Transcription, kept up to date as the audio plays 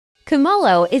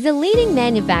Kemolo is a leading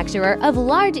manufacturer of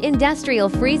large industrial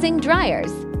freezing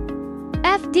dryers.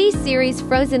 FD series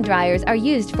frozen dryers are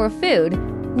used for food,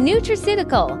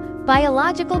 nutraceutical,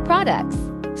 biological products,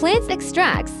 plants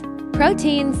extracts,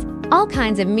 proteins, all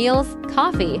kinds of meals,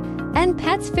 coffee, and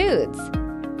pets foods.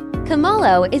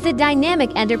 Kemolo is a dynamic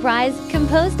enterprise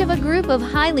composed of a group of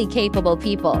highly capable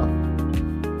people.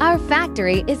 Our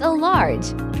factory is a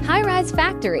large, high-rise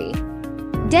factory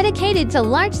dedicated to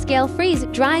large-scale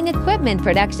freeze-drying equipment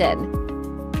production.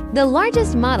 The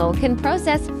largest model can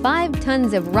process 5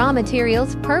 tons of raw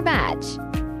materials per batch.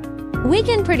 We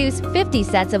can produce 50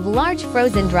 sets of large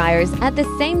frozen dryers at the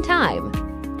same time.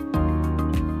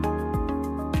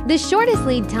 The shortest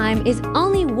lead time is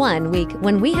only 1 week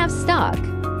when we have stock.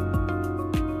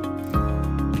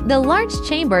 The large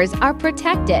chambers are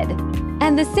protected,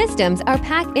 and the systems are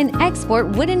packed in export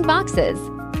wooden boxes.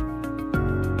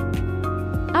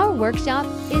 Our workshop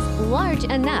is large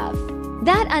enough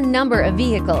that a number of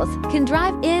vehicles can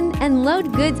drive in and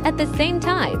load goods at the same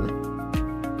time.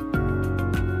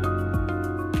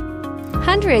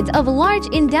 Hundreds of large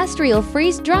industrial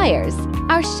freeze dryers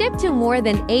are shipped to more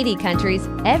than 80 countries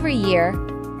every year,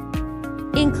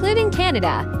 including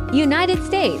Canada, United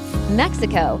States,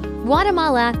 Mexico,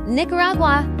 Guatemala,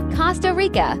 Nicaragua, Costa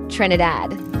Rica, Trinidad,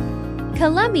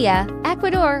 Colombia,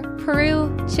 Ecuador,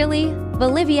 Peru, Chile,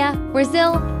 Bolivia,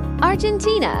 Brazil,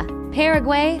 Argentina,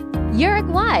 Paraguay,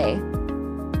 Uruguay,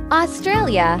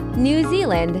 Australia, New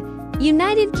Zealand,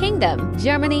 United Kingdom,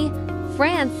 Germany,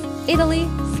 France, Italy,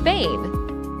 Spain,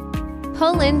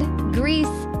 Poland, Greece,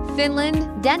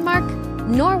 Finland, Denmark,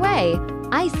 Norway,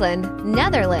 Iceland,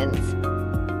 Netherlands,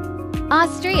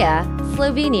 Austria,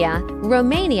 Slovenia,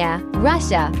 Romania,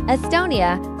 Russia,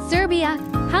 Estonia, Serbia,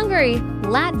 Hungary,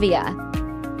 Latvia,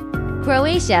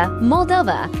 Croatia,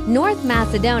 Moldova, North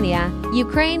Macedonia,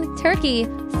 Ukraine, Turkey,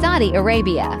 Saudi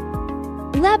Arabia,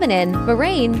 Lebanon,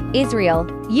 Bahrain, Israel,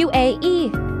 UAE,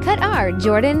 Qatar,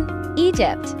 Jordan,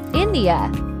 Egypt,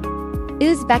 India,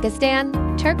 Uzbekistan,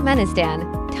 Turkmenistan,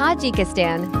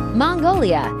 Tajikistan,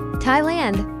 Mongolia,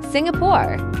 Thailand,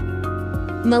 Singapore,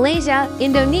 Malaysia,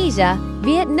 Indonesia,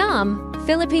 Vietnam,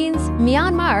 Philippines,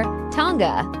 Myanmar,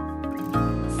 Tonga,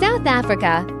 South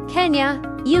Africa, Kenya,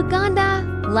 Uganda,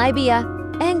 Libya,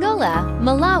 Angola,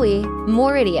 Malawi,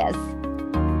 Mauritius.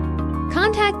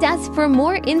 Contact us for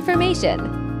more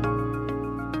information.